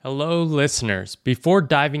Hello, listeners. Before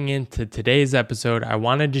diving into today's episode, I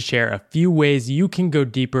wanted to share a few ways you can go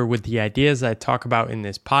deeper with the ideas I talk about in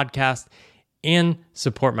this podcast and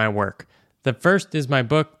support my work. The first is my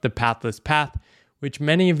book, The Pathless Path, which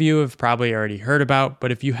many of you have probably already heard about,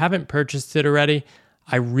 but if you haven't purchased it already,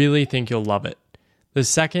 I really think you'll love it. The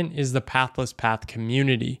second is the Pathless Path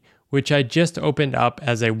community, which I just opened up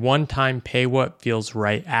as a one-time pay what feels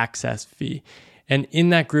right access fee. And in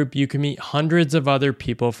that group, you can meet hundreds of other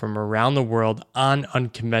people from around the world on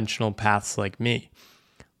unconventional paths like me.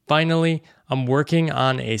 Finally, I'm working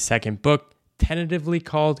on a second book, tentatively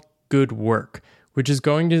called Good Work, which is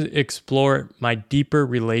going to explore my deeper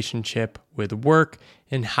relationship with work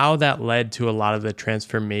and how that led to a lot of the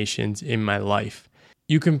transformations in my life.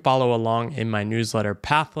 You can follow along in my newsletter,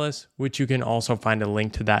 Pathless, which you can also find a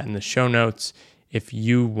link to that in the show notes if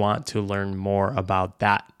you want to learn more about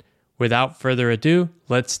that. Without further ado,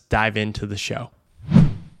 let's dive into the show.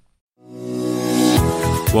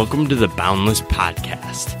 Welcome to the Boundless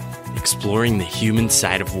Podcast, exploring the human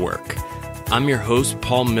side of work. I'm your host,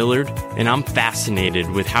 Paul Millard, and I'm fascinated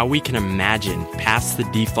with how we can imagine past the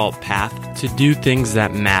default path to do things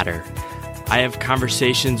that matter. I have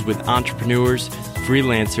conversations with entrepreneurs,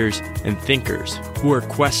 freelancers, and thinkers who are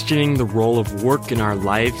questioning the role of work in our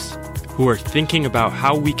lives, who are thinking about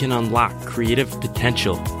how we can unlock creative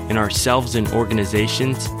potential in ourselves and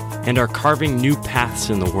organizations, and are carving new paths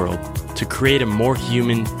in the world to create a more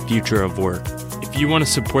human future of work. If you want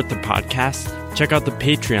to support the podcast, check out the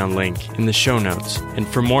Patreon link in the show notes. And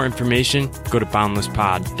for more information, go to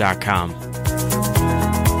boundlesspod.com.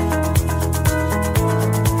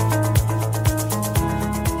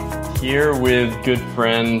 Here with good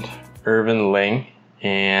friend Irvin Ling.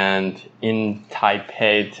 And in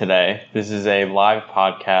Taipei today. This is a live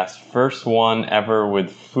podcast, first one ever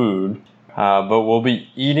with food. But we'll be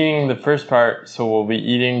eating the first part, so we'll be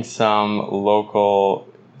eating some local,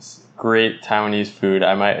 great Taiwanese food.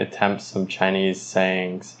 I might attempt some Chinese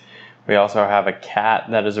sayings. We also have a cat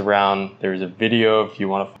that is around. There's a video if you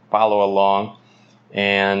want to follow along.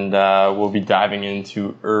 And we'll be diving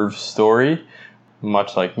into Irv's story.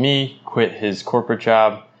 Much like me, quit his corporate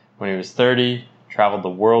job when he was 30. Traveled the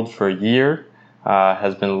world for a year,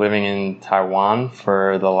 has been living in Taiwan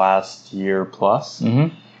for the last year plus,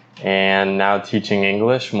 and now teaching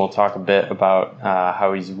English. And we'll talk a bit about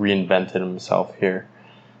how he's reinvented himself here.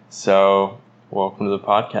 So, welcome to the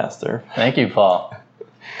podcast, Irv. Thank you, Paul.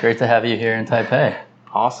 Great to have you here in Taipei.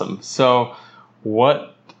 Awesome. So,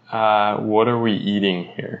 what are we eating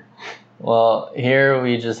here? Well, here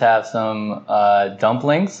we just have some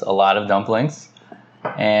dumplings, a lot of dumplings.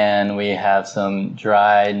 And we have some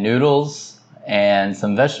dry noodles and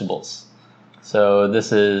some vegetables. So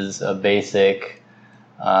this is a basic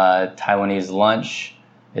Taiwanese lunch.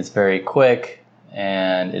 It's very quick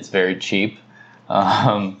and it's very cheap.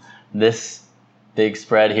 This big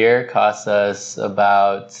spread here costs us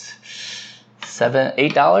about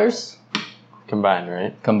 $8 Combined,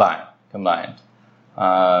 right? Combined.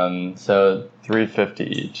 So $3.50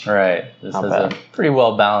 each. Right. This is a pretty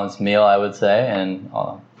well balanced meal, I would say, and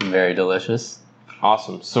very delicious.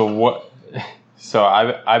 Awesome. So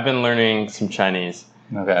I've been learning some Chinese.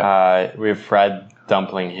 Okay. We have fried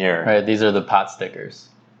dumpling here. Right. These are the pot stickers.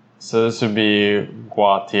 So this would be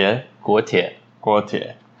guotie.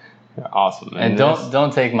 Guotie. Awesome. And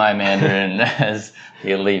don't take my Mandarin as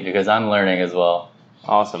the elite because I'm learning as well.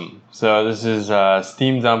 Awesome. So this is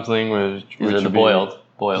steamed dumpling which are the boiled.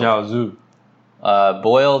 Jiaozu.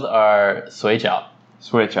 Boiled are suijiao.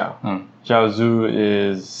 Jiaozu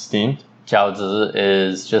is steamed. Jiaozi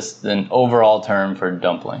is just an overall term for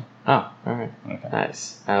dumpling. Oh, all right. Okay.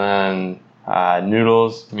 Nice. And then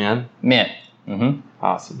noodles, mian. Mian. Mm-hmm.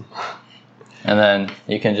 Awesome. And then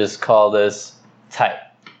you can just call this tai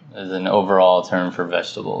as an overall term for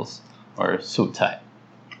vegetables, or su tai.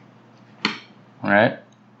 All right.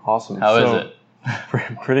 Awesome. How is it?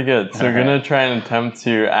 Pretty good. So we're going to try and attempt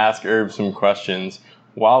to ask Irv some questions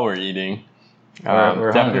while we're eating.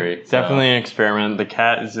 We're hungry. Definitely an experiment. The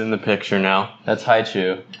cat is in the picture now. That's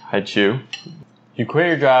Haichu. You quit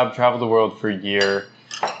your job, traveled the world for a year,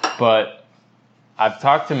 but I've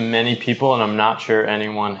talked to many people and I'm not sure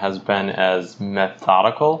anyone has been as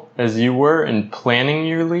methodical as you were in planning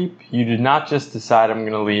your leap. You did not just decide I'm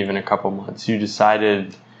going to leave in a couple months. You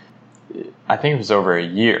decided, I think it was over a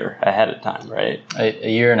year ahead of time, right? A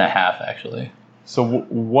year and a half, actually. So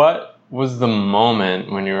what was the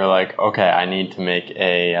moment when you were like, okay, I need to make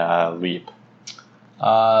a leap?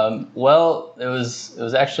 Well, it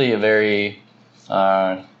was actually a very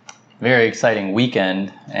exciting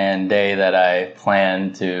weekend and day that I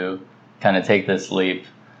planned to kind of take this leap.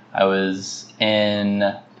 I was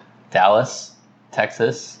in Dallas,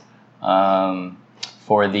 Texas,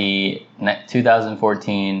 for the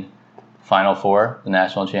 2014 Final Four, the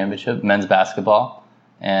national championship, men's basketball,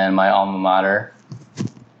 and my alma mater,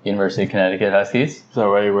 University of Connecticut Huskies. Is that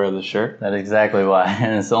why you wear the shirt? That's exactly why,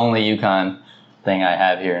 and it's the only UConn thing I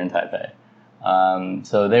have here in Taipei.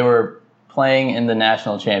 So they were playing in the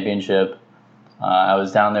national championship. I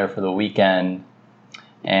was down there for the weekend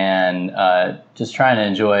and just trying to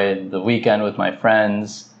enjoy the weekend with my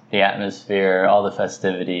friends, the atmosphere, all the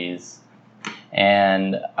festivities.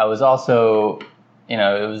 And I was also, it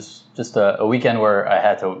was just a weekend where I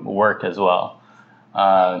had to work as well.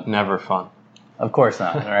 Never fun. Of course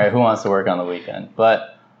not, right? Who wants to work on the weekend?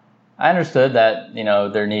 But I understood that,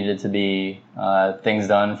 there needed to be things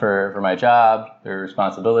done for my job, their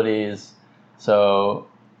responsibilities. So,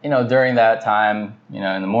 during that time,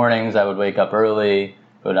 in the mornings, I would wake up early,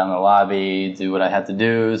 go down the lobby, do what I had to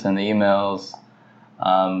do, send the emails.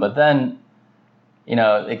 But then,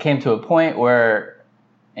 it came to a point where,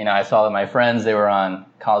 I saw that my friends, they were on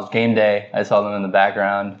college game day. I saw them in the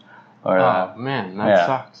background. Oh, man, that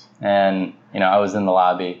sucks. And, I was in the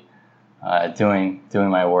lobby doing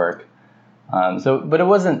my work. But it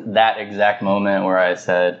wasn't that exact moment where I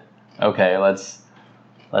said, okay, let's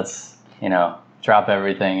drop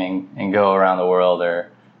everything and go around the world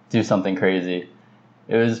or do something crazy.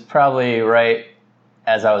 It was probably right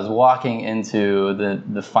as I was walking into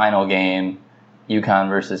the final game, UConn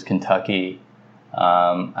versus Kentucky.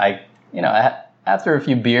 After a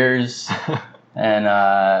few beers and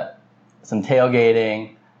some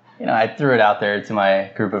tailgating, I threw it out there to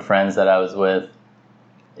my group of friends that I was with.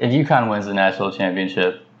 If UConn wins the national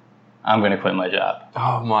championship, I'm going to quit my job.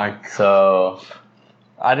 Oh my God. So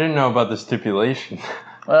I didn't know about the stipulation.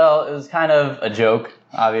 Well, it was kind of a joke,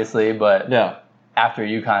 obviously, but yeah. After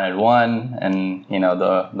UConn had won, and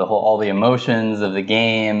the whole all the emotions of the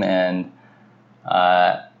game, and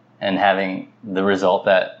having the result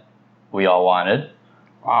that we all wanted,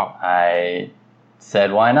 wow, I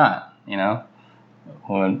said, why not?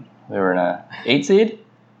 When we were in a 8 seed.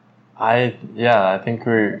 I think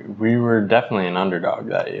we were definitely an underdog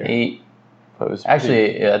that year. 8.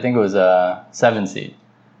 Actually, I think it was a 7 seed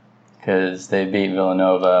because they beat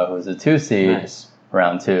Villanova, who was a 2 seed, nice.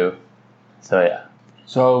 Round 2. So yeah.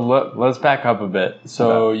 So let's back up a bit.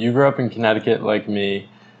 So you grew up in Connecticut like me.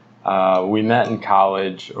 We met in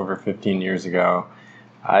college over 15 years ago.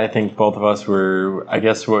 I think both of us were, I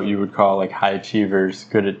guess, what you would call like high achievers,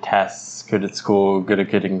 good at tests, good at school, good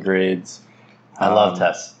at getting grades. I love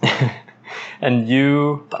tests. And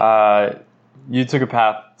you took a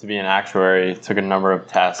path to be an actuary, took a number of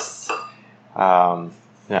tests.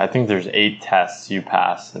 I think there's 8 tests you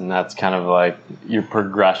pass, and that's kind of like your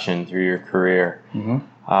progression through your career.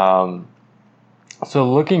 Mm-hmm. So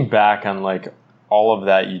looking back on like all of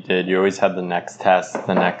that you did, you always had the next test,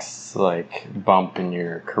 the next like bump in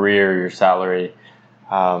your career, your salary.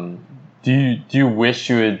 Do you wish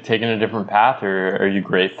you had taken a different path, or are you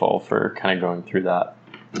grateful for kind of going through that?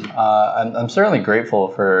 I'm certainly grateful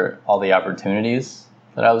for all the opportunities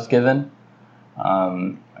that I was given.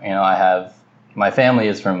 I have my family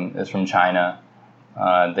is from China.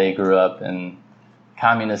 They grew up in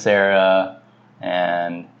communist era,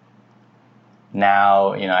 and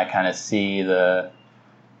now I kind of see the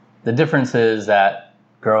differences that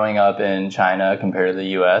growing up in China compared to the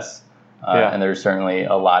U.S. And there's certainly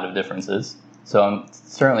a lot of differences. So I'm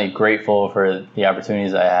certainly grateful for the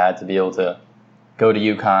opportunities I had to be able to go to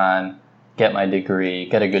UConn, get my degree,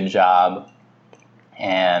 get a good job,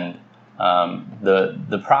 and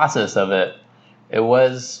the process of it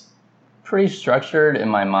was pretty structured in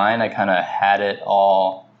my mind. I kind of had it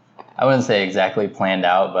all, I wouldn't say exactly planned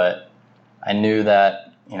out, but I knew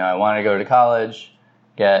that I wanted to go to college,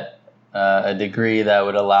 get a degree that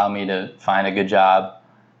would allow me to find a good job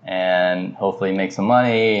and hopefully make some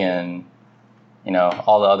money, and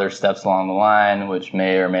all the other steps along the line, which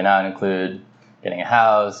may or may not include getting a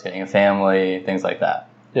house, getting a family, things like that.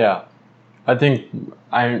 Yeah. I think,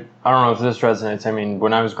 I don't know if this resonates. I mean,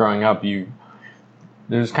 when I was growing up,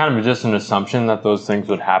 there's kind of just an assumption that those things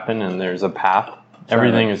would happen, and there's a path. Certainly.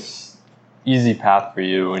 Everything is easy path for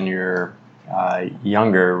you when you're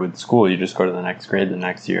younger with school. You just go to the next grade the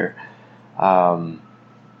next year.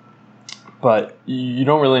 But you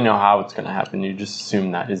don't really know how it's going to happen. You just assume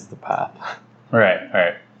that is the path.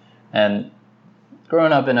 Right. And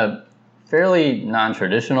growing up in a fairly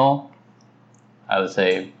non-traditional, I would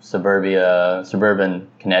say, suburban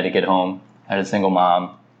Connecticut home. I had a single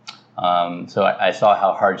mom. So I saw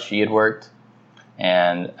how hard she had worked.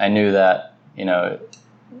 And I knew that,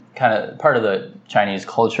 kind of part of the Chinese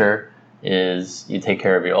culture is you take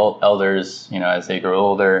care of your elders, as they grow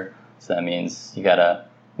older. So that means you gotta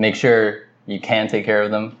make sure you can take care of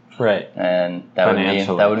them. Right. And that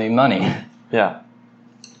would be money. Yeah.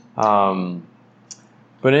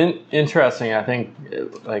 But interesting, I think,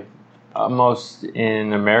 like most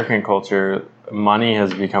in American culture, money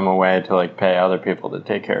has become a way to like pay other people to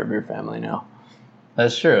take care of your family now.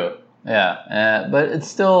 That's true. Yeah, but it's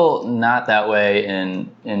still not that way in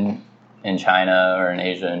China or in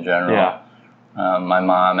Asia in general. Yeah. My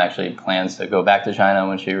mom actually plans to go back to China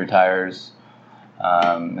when she retires,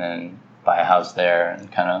 and buy a house there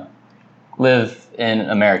and kind of live in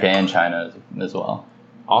America and China as well.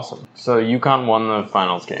 Awesome. So UConn won the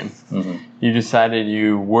finals game. Mm-hmm. You decided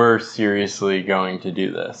you were seriously going to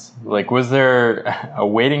do this. Like, was there a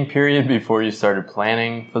waiting period before you started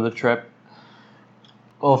planning for the trip?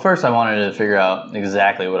 Well, first I wanted to figure out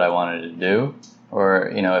exactly what I wanted to do, or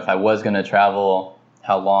if I was going to travel,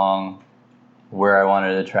 how long, where I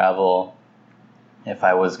wanted to travel, if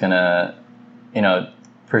I was going to,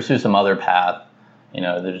 pursue some other path.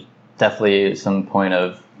 There's definitely some point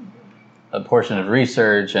of a portion of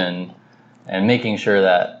research and making sure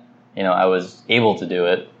that I was able to do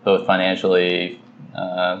it, both financially,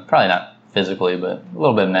 probably not physically, but a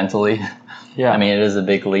little bit mentally. Yeah. I mean, it is a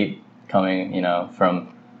big leap coming,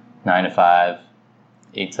 from 9 to 5,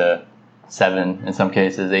 8 to 7, in some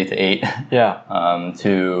cases 8 to 8. Yeah.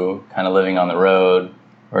 To kind of living on the road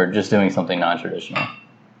or just doing something non-traditional.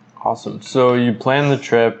 Awesome. So you planned the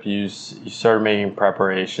trip. You started making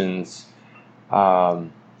preparations.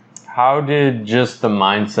 How did just the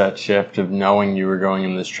mindset shift of knowing you were going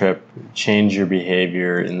on this trip change your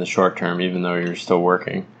behavior in the short term, even though you're still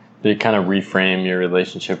working? Did it kind of reframe your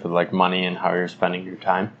relationship with like money and how you're spending your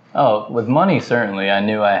time? Oh, with money, certainly. I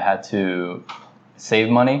knew I had to save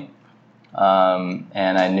money. And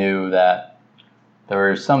I knew that there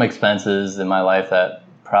were some expenses in my life that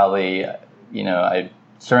probably, I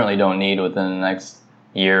certainly don't need within the next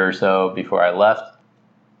year or so before I left.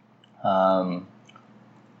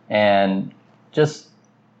 And just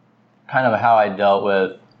kind of how I dealt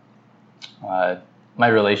with my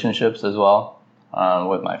relationships as well,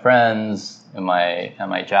 with my friends and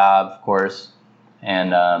my job, of course,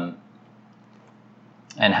 and how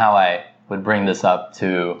I would bring this up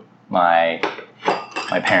to my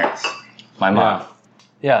parents, my mom.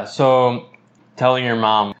 Yeah. So, telling your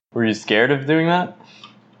mom, were you scared of doing that?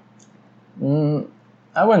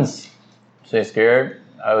 I wouldn't say scared.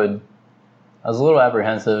 I was a little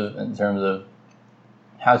apprehensive in terms of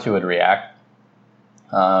how she would react.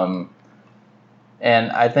 And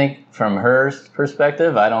I think from her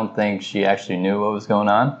perspective, I don't think she actually knew what was going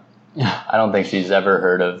on. I don't think she's ever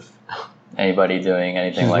heard of anybody doing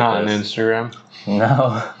anything like this. She's not on Instagram?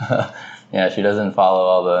 No. Yeah, she doesn't follow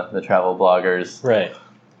all the travel bloggers. Right.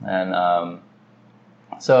 And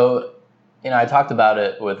so, I talked about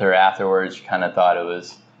it with her afterwards. She kind of thought it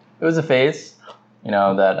was a phase.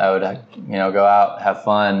 That I would, go out, have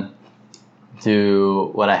fun,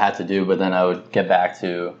 do what I had to do, but then I would get back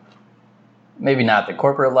to maybe not the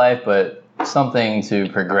corporate life, but something to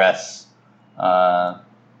progress my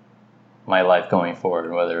life going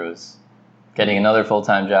forward, whether it was getting another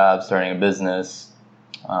full-time job, starting a business,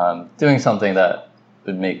 doing something that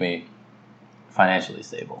would make me financially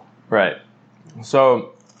stable. Right.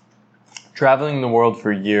 So, traveling the world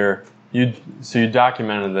for a year, you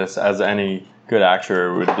documented this as any good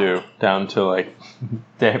actuary would do, down to like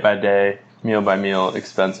day by day, meal by meal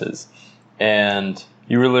expenses. And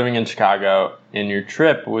you were living in Chicago, and your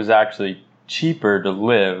trip was actually cheaper to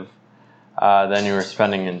live than you were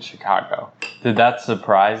spending in Chicago. Did that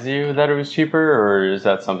surprise you that it was cheaper, or is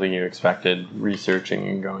that something you expected researching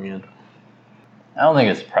and going in? I don't think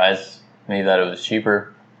it surprised me that it was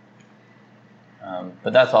cheaper.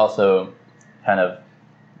 But that's also kind of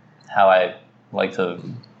how I like to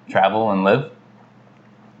travel and live.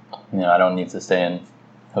 I don't need to stay in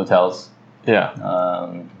hotels. Yeah.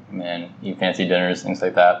 And eat fancy dinners, things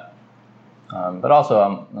like that. But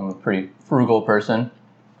also, I'm a pretty frugal person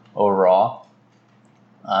overall.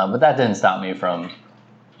 But that didn't stop me from,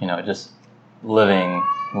 just living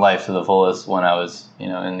life to the fullest when I was,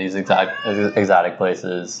 in these exotic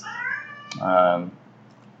places.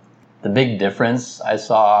 The big difference I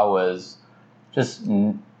saw was just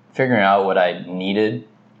figuring out what I needed.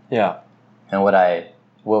 Yeah. And what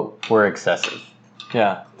were excessive.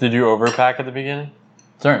 Yeah. Did you overpack at the beginning?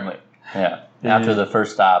 Certainly. Yeah. After the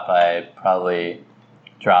first stop, I probably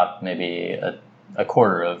dropped maybe a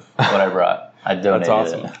quarter of what I brought. I donated. That's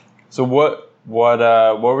awesome. it. So what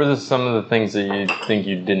were some of the things that you think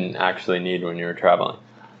you didn't actually need when you were traveling?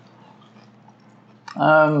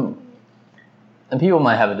 And people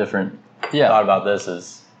might have a different thought about this,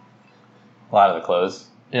 is a lot of the clothes.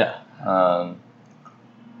 Yeah.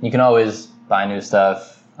 You can always buy new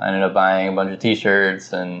stuff. I ended up buying a bunch of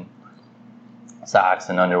t-shirts and socks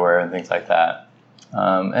and underwear and things like that.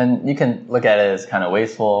 And you can look at it as kind of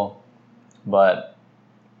wasteful, but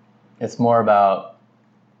it's more about,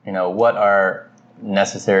 what are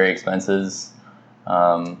necessary expenses.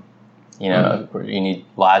 You need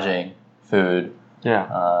lodging, food,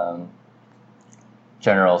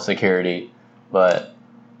 general security. But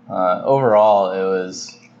overall, it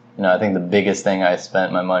was, I think the biggest thing I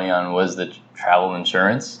spent my money on was the travel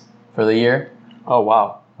insurance for the year. Oh,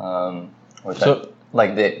 wow.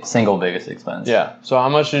 Like the single biggest expense. Yeah. So how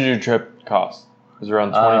much did your trip cost? It was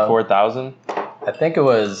around 24,000? I think it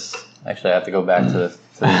was, actually I have to go back to the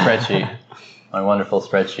spreadsheet, my wonderful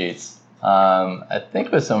spreadsheets. I think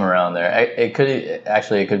it was somewhere around there. It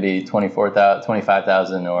could be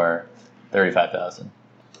 25,000 or 35,000.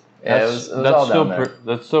 Yeah, it was all down there.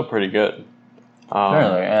 That's still pretty good.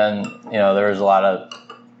 Certainly. And, there was a lot of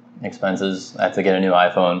expenses. I had to get a new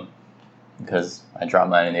iPhone because I dropped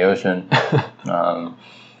mine in the ocean,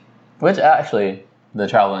 which actually the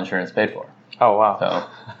travel insurance paid for. Oh, wow.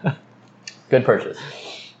 So, good purchase.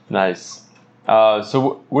 Nice.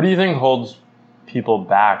 So what do you think holds people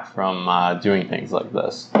back from doing things like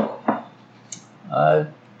this? I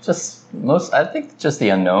think just the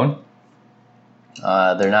unknown.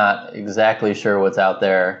 They're not exactly sure what's out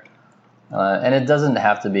there. And it doesn't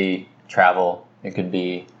have to be travel. It could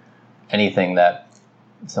be anything that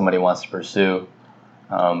somebody wants to pursue,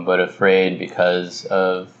 but afraid because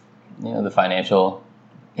of the financial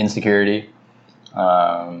insecurity.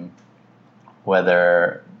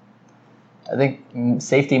 Whether I think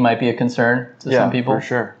safety might be a concern to some people. For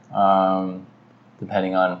sure.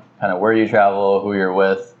 Depending on kind of where you travel, who you're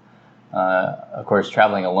with. Of course,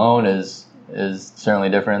 traveling alone is certainly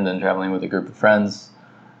different than traveling with a group of friends.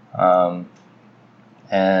 And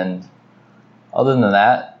other than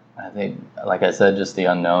that, I think, like I said, just the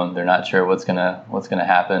unknown. They're not sure what's gonna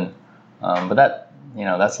happen. But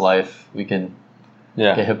that's life. We could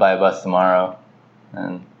get hit by a bus tomorrow,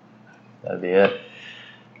 and that'd be it.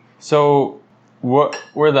 So, what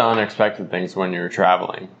were the unexpected things when you were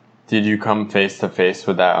traveling? Did you come face to face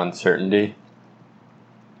with that uncertainty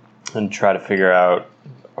and try to figure out,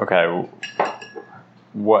 okay,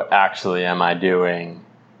 what actually am I doing?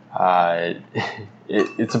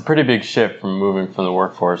 It's a pretty big shift from moving from the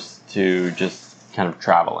workforce to just kind of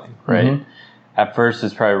traveling, right? Mm-hmm. At first,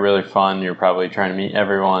 it's probably really fun. You're probably trying to meet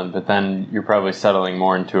everyone, but then you're probably settling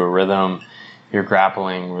more into a rhythm. You're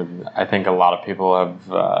grappling with, I think a lot of people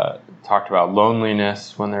have talked about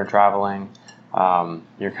loneliness when they're traveling.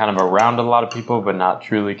 You're kind of around a lot of people, but not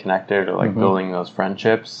truly connected or like building those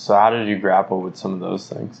friendships. So how did you grapple with some of those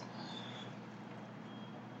things?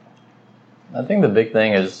 I think the big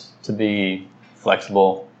thing is to be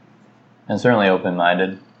flexible and certainly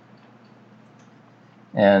open-minded.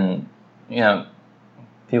 And,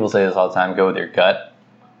 people say this all the time, go with your gut.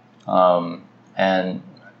 And,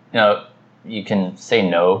 you can say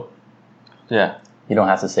no. Yeah. You don't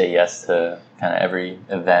have to say yes to kind of every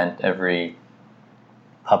event, every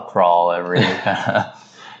pub crawl, every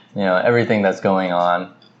everything that's going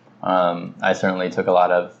on. I certainly took a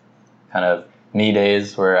lot of kind of me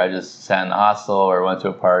days where I just sat in the hostel or went to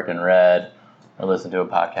a park and read or listened to a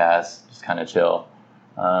podcast, just kind of chill.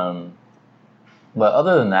 But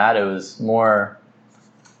other than that, it was more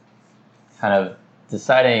kind of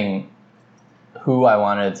deciding who I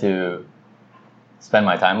wanted to spend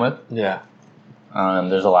my time with. Yeah.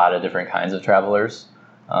 There's a lot of different kinds of travelers.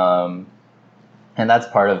 And that's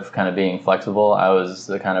part of kind of being flexible. I was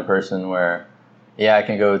the kind of person where, I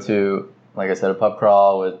can go to, like I said, a pub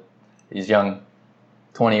crawl with these young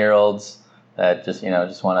 20-year-olds that just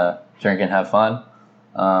want to drink and have fun.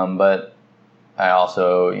 But I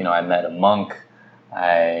also, I met a monk.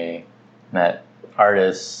 I met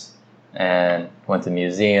artists and went to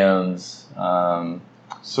museums.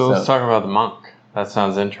 So let's talk about the monk. That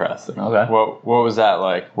sounds interesting. Okay. What was that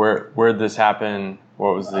like? Where'd this happen?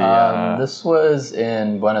 What was the... This was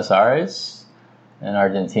in Buenos Aires, in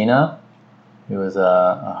Argentina. He was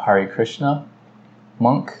a Hare Krishna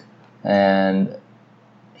monk, and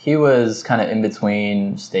he was kind of in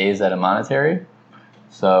between stays at a monastery.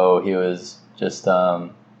 So he was just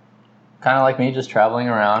kind of like me, just traveling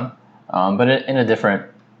around, but in a different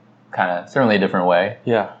certainly a different way.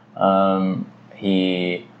 Yeah.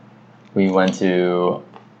 We went to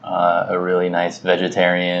a really nice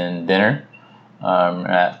vegetarian dinner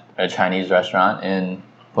at a Chinese restaurant in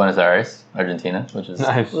Buenos Aires, Argentina, which is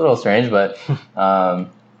nice. A little strange, but I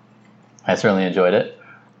certainly enjoyed it.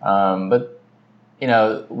 But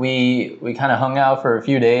we kind of hung out for a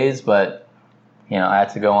few days, but I had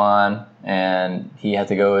to go on, and he had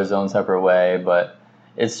to go his own separate way. But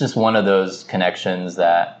it's just one of those connections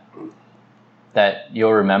that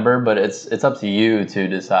you'll remember. But it's up to you to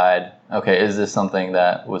decide. Okay, is this something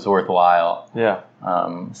that was worthwhile? Yeah.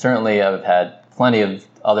 Certainly, I've had plenty of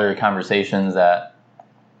other conversations that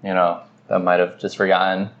that I might have just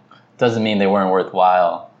forgotten. Doesn't mean they weren't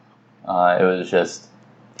worthwhile. It was just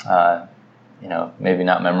maybe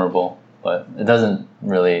not memorable, but it doesn't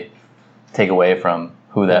really take away from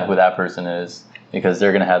who that person is, because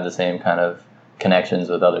they're going to have the same kind of connections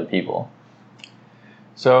with other people.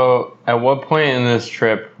 So at what point in this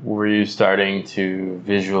trip were you starting to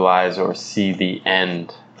visualize or see the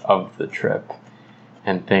end of the trip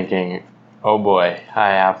and thinking, oh boy, I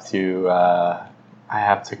have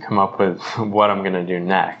to come up with what I'm going to do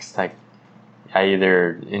next? Like,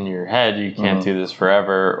 either in your head you can't do this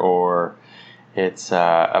forever, or it's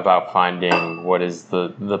about finding what is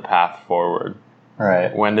the path forward.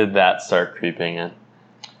 Right. When did that start creeping in?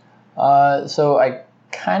 So I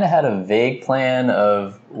kind of had a vague plan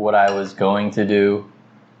of what I was going to do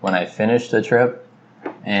when I finished the trip,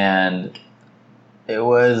 and it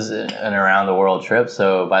was an around the world trip.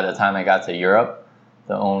 So by the time I got to Europe,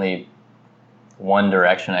 the only one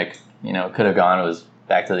direction I could have gone was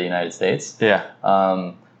back to the United States. Yeah.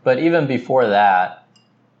 But even before that,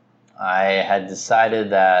 I had decided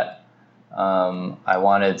that I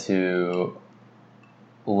wanted to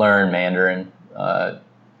learn Mandarin.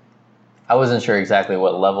 I wasn't sure exactly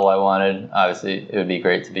what level I wanted. Obviously, it would be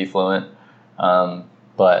great to be fluent.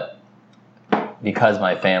 But because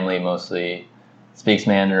my family mostly speaks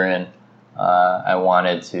Mandarin, I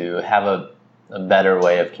wanted to have a better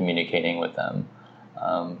way of communicating with them.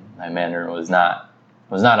 My Mandarin was not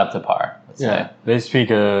up to par. Let's say. They speak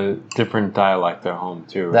a different dialect at home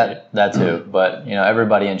too. Right? That too, but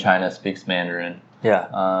everybody in China speaks Mandarin.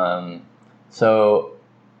 Yeah. So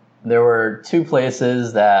there were two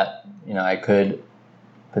places that I could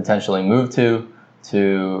potentially move to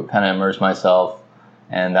kind of immerse myself,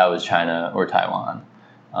 and that was China or Taiwan.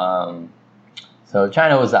 So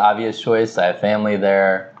China was the obvious choice. I have family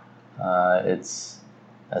there. That's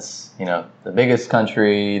the biggest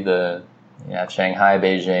country. You have Shanghai,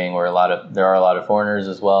 Beijing, where there are a lot of foreigners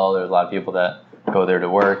as well. There's a lot of people that go there to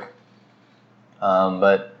work.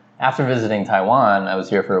 But after visiting Taiwan, I was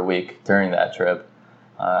here for a week during that trip.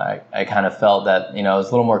 I kind of felt that I was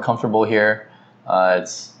a little more comfortable here.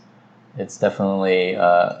 It's definitely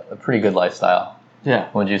a pretty good lifestyle. Yeah.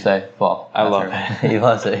 What'd you say, Paul? I love it. He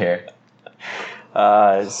loves it here.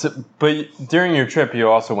 But during your trip, you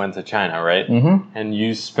also went to China, right? Mm-hmm. And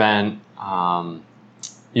you spent,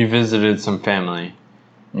 you visited some family,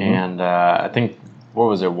 and I think, what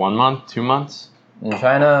was it, 1 month, 2 months? In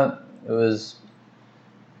China, it was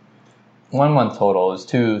 1 month total. It was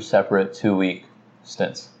 2 separate 2-week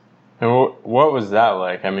stints. And what was that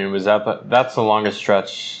like? I mean, that's the longest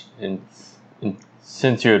stretch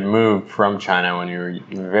since you had moved from China when you were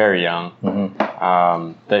very young,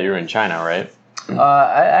 that you were in China, right?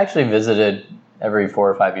 I actually visited every 4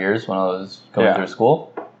 or 5 years when I was going through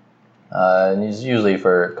school. And it was usually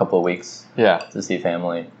for a couple of weeks to see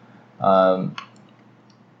family. It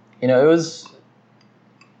was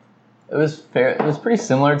fair. It was pretty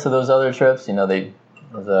similar to those other trips.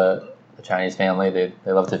 The Chinese family, they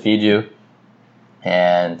love to feed you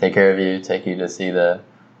and take care of you, take you to see the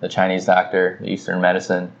Chinese doctor, the Eastern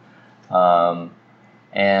medicine. And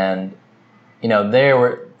they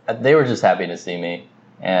were just happy to see me,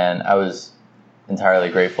 and I was entirely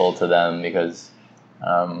grateful to them because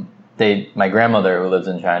my grandmother, who lives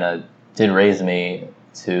in China, did raise me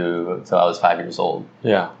till I was 5 years old.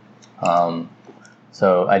 Yeah.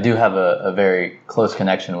 So I do have a very close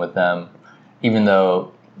connection with them, even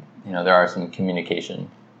though there are some communication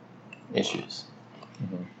issues.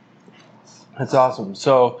 Mm-hmm. That's awesome.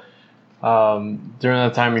 So during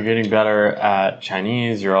that time, you're getting better at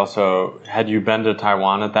Chinese. Had you been to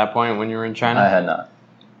Taiwan at that point when you were in China? I had not.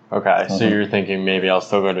 Okay, so you're thinking maybe I'll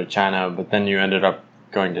still go to China, but then you ended up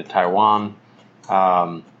going to Taiwan.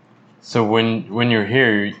 So when you're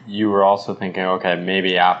here, you were also thinking, okay,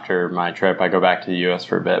 maybe after my trip, I go back to the U.S.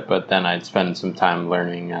 for a bit, but then I'd spend some time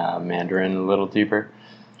learning Mandarin a little deeper.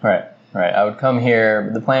 Right. I would come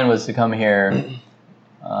here. The plan was to come here,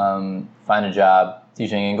 find a job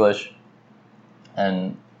teaching English.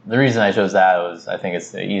 And the reason I chose that was I think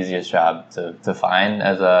it's the easiest job to find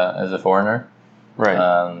as a foreigner,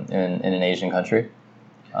 right? In an Asian country.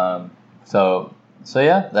 So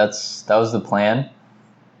yeah, that was the plan.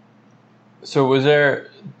 So was there,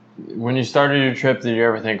 when you started your trip, did you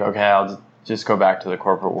ever think, okay, just go back to the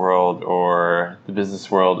corporate world or the business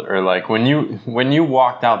world, or like when you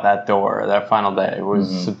walked out that door that final day, it was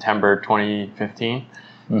September 2015,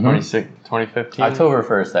 2015? October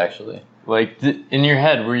 1st, actually. Like in your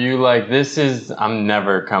head, were you like, I'm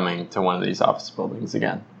never coming to one of these office buildings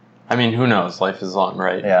again? I mean, who knows? Life is long,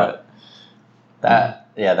 right? Yeah. That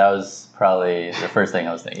was probably the first thing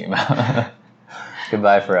I was thinking about.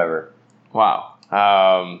 Goodbye forever. Wow.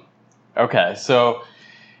 Okay, so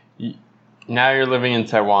now you're living in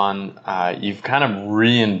Taiwan. You've kind of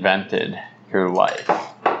reinvented your life.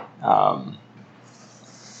 Are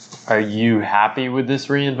you happy with this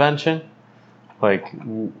reinvention? Like,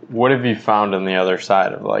 what have you found on the other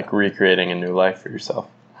side of like recreating a new life for yourself?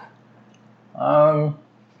 Certainly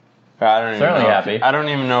happy. I don't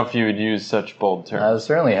even know if you would use such bold terms. I'm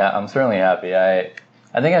certainly happy. I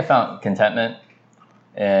think I found contentment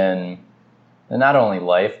in not only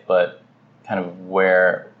life, but kind of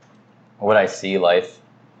what I see life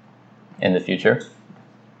in the future.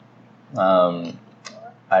 I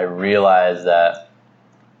realize that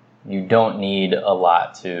you don't need a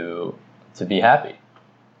lot to be happy.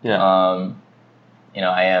 Yeah.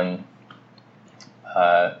 I am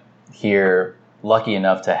here lucky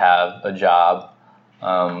enough to have a job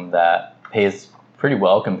that pays pretty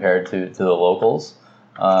well compared to the locals,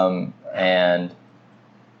 and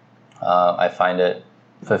I find it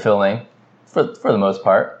fulfilling for the most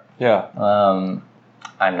part. Yeah. I'm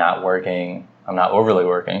not overly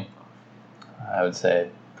working. I would say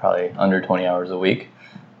probably under 20 hours a week.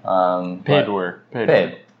 Paid work.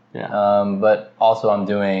 Yeah. But also I'm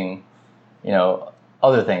doing,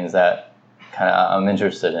 other things that kind of I'm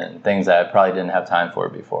interested in, things that I probably didn't have time for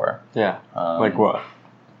before. Yeah. Like what?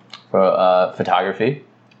 For photography,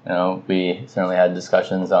 we certainly had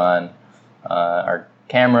discussions on our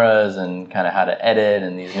cameras and kind of how to edit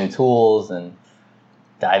and these new tools and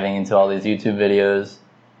diving into all these YouTube videos.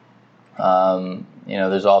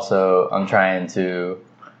 There's also, I'm trying to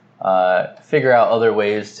figure out other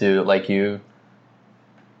ways to, like you,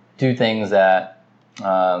 do things that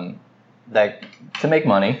to make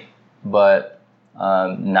money, but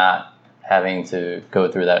not having to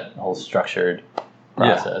go through that whole structured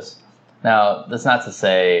process. Yeah. Now, that's not to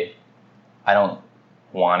say I don't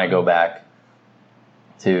want to go back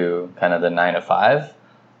to kind of the 9 to 5.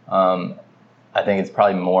 I think it's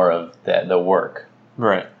probably more of the work.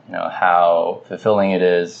 Right. How fulfilling it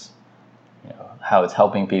is, how it's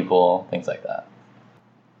helping people, things like that.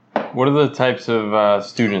 What are the types of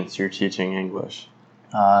students you're teaching English?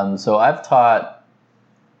 So I've taught,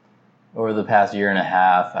 over the past year and a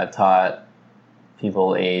half, I've taught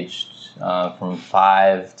people aged from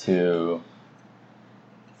 5 to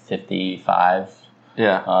 55.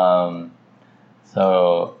 Yeah.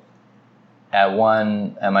 So at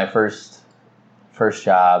my first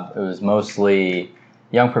job, it was mostly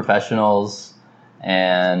young professionals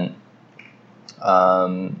and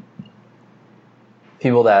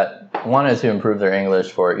people that wanted to improve their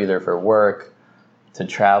English either for work, to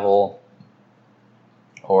travel,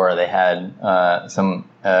 or they had some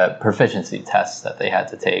proficiency tests that they had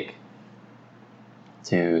to take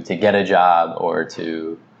to get a job or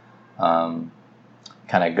to kind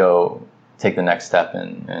of go take the next step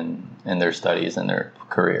in their studies and their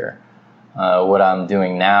career. What I'm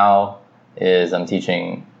doing now is I'm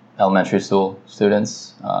teaching elementary school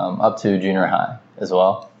students up to junior high as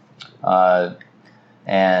well.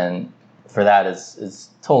 And for that, it's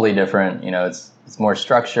totally different. It's more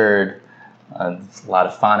structured. It's a lot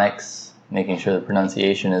of phonics, making sure the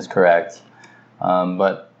pronunciation is correct.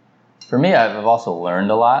 But for me, I've also learned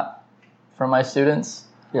a lot from my students.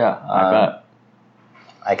 Yeah, I bet.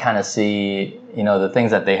 I kind of see, the things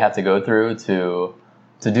that they have to go through to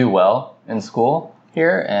do well in school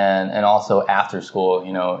here, and also after school,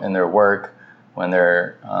 in their work, when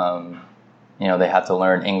they're, they have to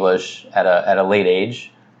learn English at a late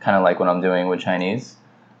age, kind of like what I'm doing with Chinese.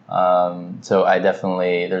 So I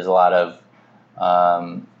definitely, there's a lot of,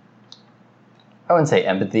 I wouldn't say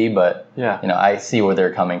empathy, but yeah, I see where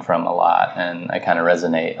they're coming from a lot, and I kind of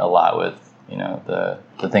resonate a lot with,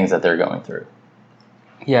 the things that they're going through.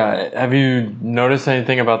 Yeah. Have you noticed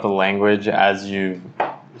anything about the language as you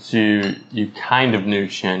kind of knew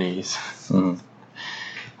Chinese, but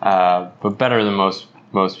better than most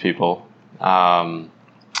people.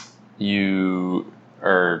 You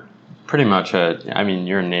are pretty much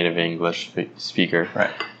you're a native English speaker.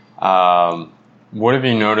 Right. What have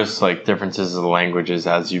you noticed, like, differences of the languages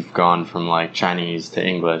as you've gone from, like, Chinese to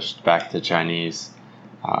English back to Chinese?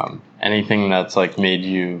 Anything that's, like, made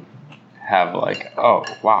you have, like, oh,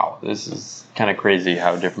 wow, this is kind of crazy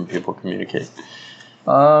how different people communicate?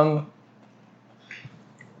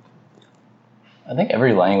 I think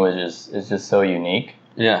every language is just so unique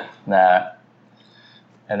Yeah. that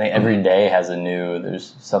I think every day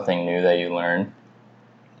there's something new that you learn.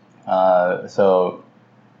 So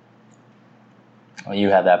you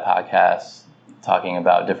had that podcast talking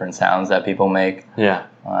about different sounds that people make. Yeah.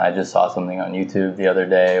 I just saw something on YouTube the other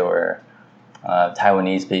day where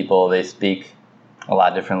Taiwanese people, they speak a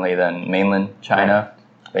lot differently than mainland China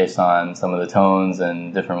based on some of the tones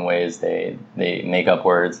and different ways they make up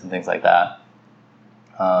words and things like that.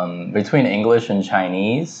 Between English and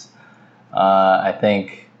Chinese, I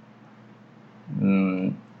think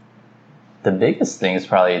the biggest thing is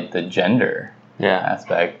probably the gender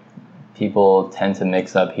aspect. People tend to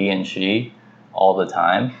mix up he and she all the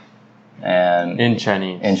time, and In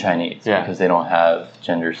Chinese. Because they don't have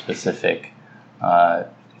gender specific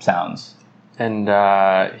sounds. And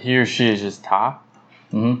he or she is just ta.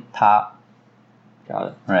 Ta. Got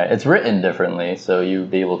it. Right. It's written differently, so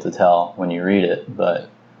you'd be able to tell when you read it, but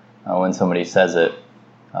when somebody says it,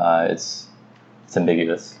 it's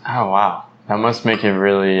ambiguous. Oh, wow. That must make it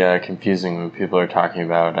really confusing when people are talking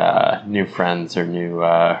about new friends or new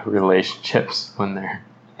relationships when they're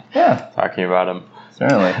talking about them.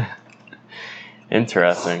 Certainly.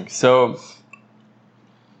 Interesting. So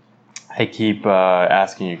I keep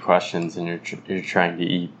asking you questions and you're trying to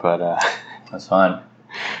eat, but that's fine.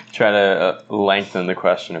 Try to lengthen the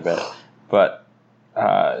question a bit. But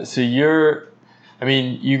so you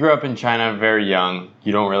grew up in China very young.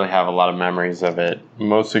 You don't really have a lot of memories of it.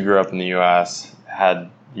 Mostly grew up in the U.S., had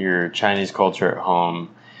your Chinese culture at home,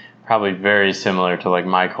 probably very similar to like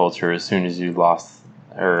my culture as soon as you lost,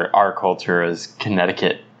 or our culture as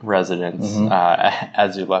Connecticut residents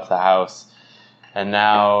as you left the house. And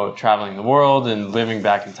now traveling the world and living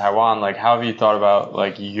back in Taiwan, like how have you thought about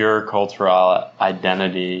like your cultural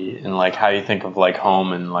identity and like how you think of like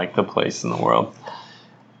home and like the place in the world?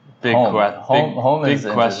 Home big is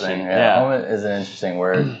question. Interesting. Yeah. Home is an interesting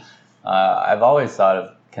word. I've always thought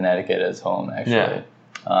of Connecticut as home, actually.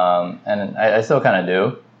 And I still kind of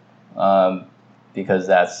do, because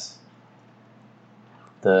that's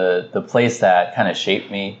the place that kind of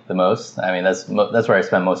shaped me the most. I mean, that's where I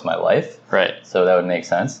spent most of my life. Right. So that would make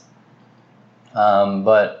sense.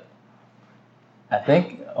 But I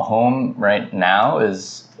think home right now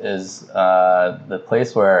is the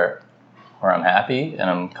place where I'm happy and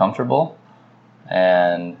I'm comfortable,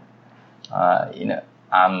 and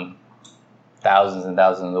I'm thousands and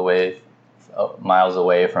thousands miles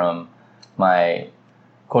away from my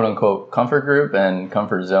quote unquote comfort group and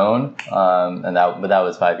comfort zone, but that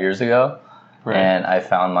was 5 years ago, and I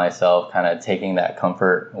found myself kind of taking that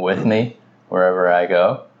comfort with me wherever I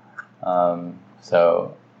go.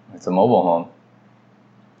 So it's a mobile home.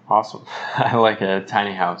 Awesome. I like a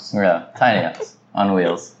tiny house. Yeah, tiny house on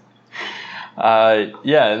wheels. And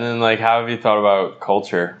then like how have you thought about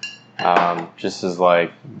culture? Just as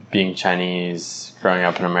like being Chinese, growing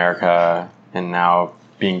up in America, and now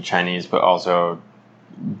being Chinese, but also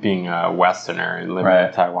being a Westerner and living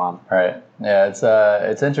in Taiwan. Right. Yeah,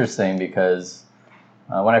 it's interesting because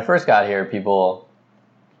when I first got here, people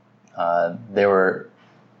they were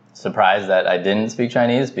surprised that I didn't speak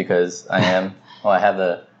Chinese because I am.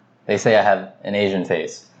 They say I have an Asian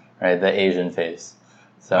face, right? The Asian face.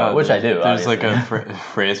 So which I do. There's obviously. like a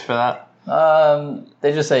phrase for that.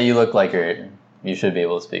 They just say you look like you should be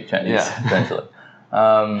able to speak Chinese eventually.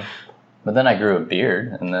 But then I grew a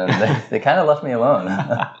beard, and then they kind of left me alone.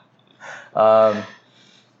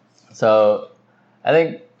 So I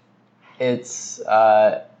think it's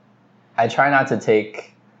I try not to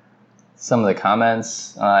take some of the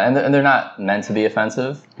comments, and they're not meant to be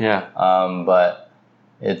offensive. Yeah. But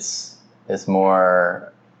it's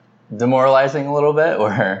more demoralizing a little bit,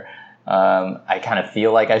 where I kind of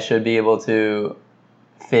feel like I should be able to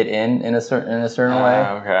fit in a certain way.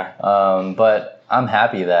 Okay. But I'm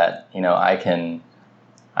happy that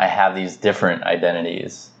I have these different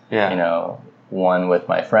identities. Yeah. One with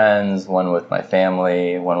my friends, one with my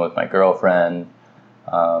family, one with my girlfriend.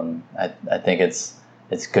 I think it's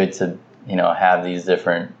good to have these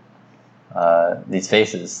different these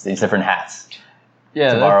faces, these different hats.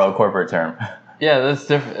 Yeah. To borrow a corporate term. Yeah,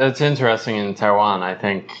 that's interesting in Taiwan. I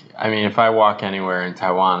think, if I walk anywhere in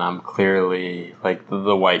Taiwan, I'm clearly like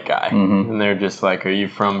the white guy. Mm-hmm. And they're just like, are you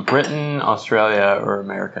from Britain, Australia, or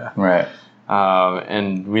America? Right.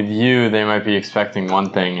 And with you, they might be expecting one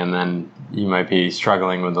thing, and then you might be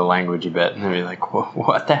struggling with the language a bit. And they'll be like,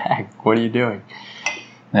 what the heck? What are you doing?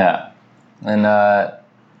 Yeah. And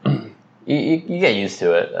you get used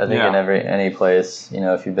to it. I think in any place,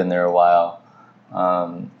 if you've been there a while,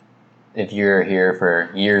 if you're here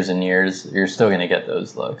for years and years, you're still going to get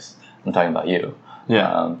those looks. I'm talking about you.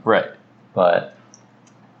 Yeah, right. But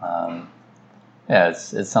Yeah,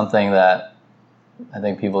 it's something that I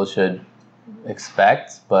think people should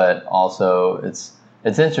expect, but also it's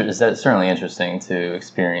certainly interesting to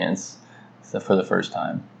experience for the first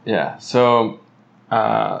time. Yeah. So,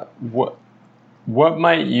 what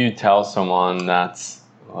might you tell someone that's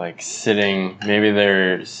like maybe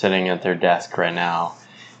they're sitting at their desk right now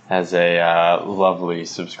as a lovely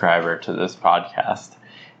subscriber to this podcast,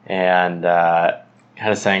 and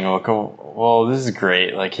kind of saying, well, this is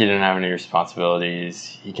great. Like, he didn't have any responsibilities.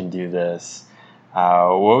 He can do this.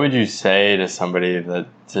 What would you say to somebody to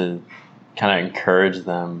kind of encourage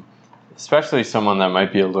them, especially someone that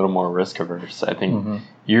might be a little more risk averse? I think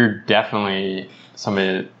you're definitely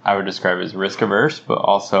somebody that I would describe as risk averse, but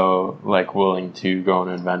also like willing to go on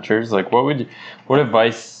adventures. Like, what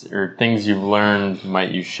advice or things you've learned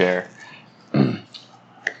might you share?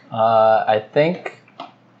 I think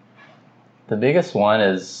the biggest one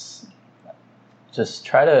is just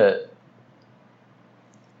try to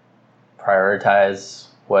prioritize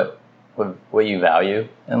what you value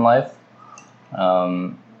in life.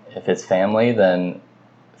 If it's family, then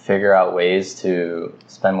figure out ways to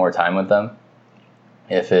spend more time with them.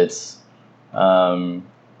 If it's, if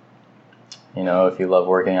you love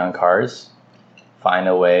working on cars, find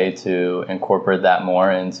a way to incorporate that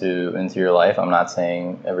more into your life. I'm not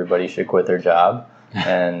saying everybody should quit their job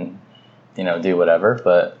and, do whatever,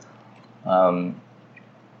 but,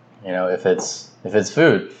 if it's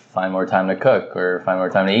food, find more time to cook or find more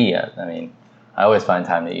time to eat. I mean, I always find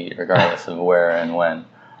time to eat regardless of where and when.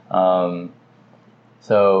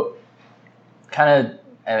 So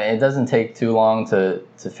it doesn't take too long to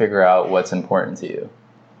figure out what's important to you,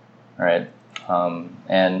 right?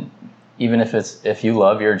 And even if you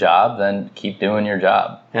love your job, then keep doing your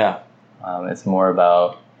job. Yeah. It's more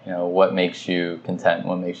about, what makes you content,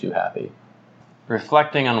 what makes you happy.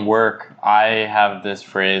 Reflecting on work, I have this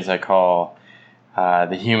phrase I call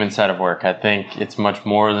the human side of work. I think it's much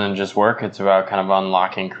more than just work. It's about kind of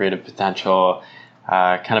unlocking creative potential,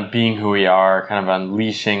 kind of being who we are, kind of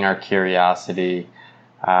unleashing our curiosity,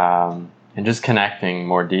 and just connecting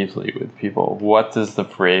more deeply with people. What does the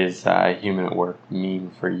phrase human at work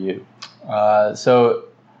mean for you? So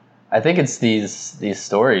I think it's these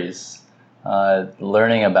stories,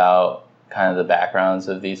 learning about kind of the backgrounds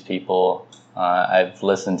of these people. I've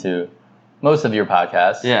listened to most of your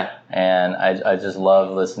podcasts. Yeah. And I just love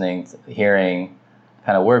hearing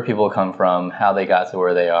kind of where people come from, how they got to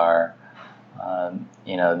where they are.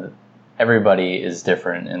 Everybody is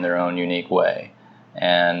different in their own unique way.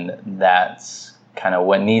 And that's kind of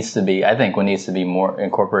what needs to be more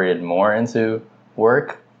incorporated more into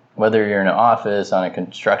work, whether you're in an office, on a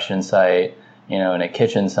construction site, in a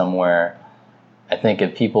kitchen somewhere. I think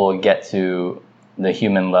if people get to the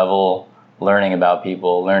human level, learning about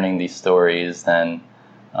people, learning these stories, then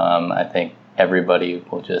I think everybody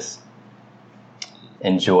will just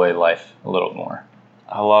enjoy life a little more.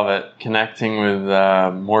 I love it. Connecting with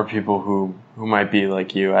more people who might be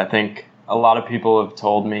like you. I think a lot of people have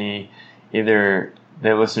told me either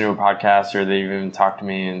they listen to a podcast or they've even talked to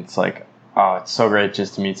me, and it's like, oh, it's so great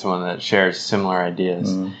just to meet someone that shares similar ideas.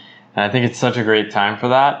 Mm-hmm. And I think it's such a great time for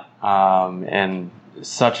that, and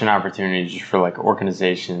such an opportunity just for like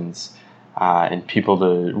organizations and people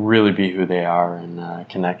to really be who they are and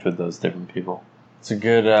connect with those different people. It's a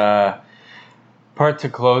good part to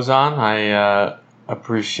close on. I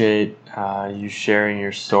appreciate you sharing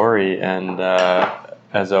your story and,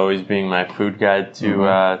 as always, being my food guide to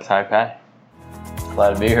Taipei.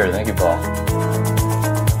 Glad to be here. Thank you, Paul.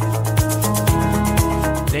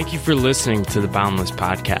 Thank you for listening to the Boundless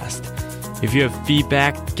Podcast. If you have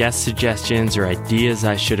feedback, guest suggestions, or ideas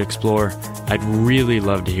I should explore, I'd really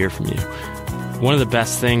love to hear from you. One of the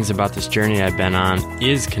best things about this journey I've been on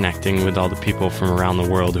is connecting with all the people from around the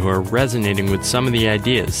world who are resonating with some of the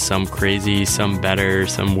ideas, some crazy, some better,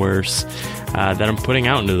 some worse, that I'm putting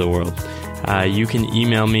out into the world. You can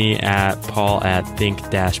email me at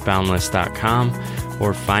paul@think-boundless.com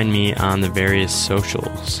or find me on the various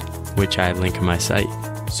socials, which I link in my site.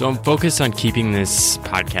 So I'm focused on keeping this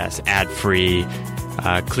podcast ad-free,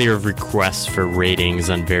 clear of requests for ratings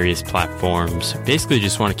on various platforms. Basically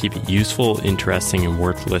just want to keep it useful, interesting, and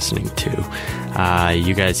worth listening to.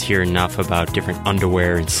 You guys hear enough about different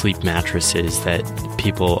underwear and sleep mattresses that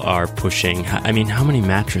people are pushing. I mean, how many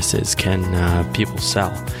mattresses can people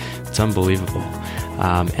sell? It's unbelievable.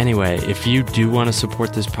 Anyway, if you do want to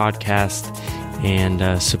support this podcast and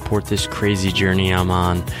support this crazy journey I'm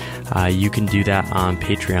on, you can do that on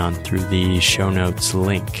Patreon through the show notes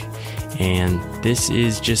link. And this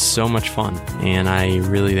is just so much fun, and I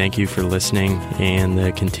really thank you for listening and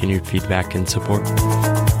the continued feedback and support.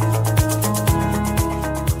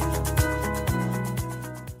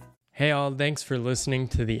 y'all. Thanks for listening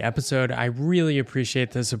to the episode. I really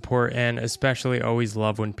appreciate the support and especially always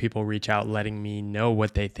love when people reach out letting me know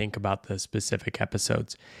what they think about the specific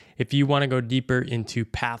episodes. If you want to go deeper into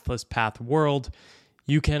Pathless Path world,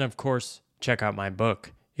 you can, of course, check out my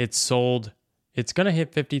book. It's sold. It's going to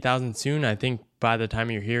hit 50,000 soon. I think by the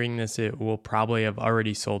time you're hearing this, it will probably have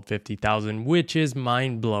already sold 50,000, which is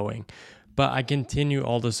mind-blowing. But I continue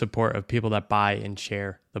all the support of people that buy and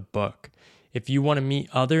share the book. If you want to meet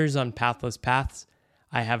others on Pathless Paths,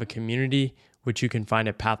 I have a community, which you can find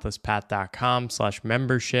at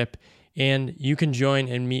pathlesspath.com/membership. And you can join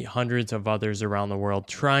and meet hundreds of others around the world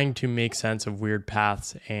trying to make sense of weird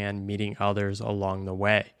paths and meeting others along the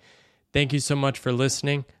way. Thank you so much for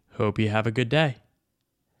listening. Hope you have a good day.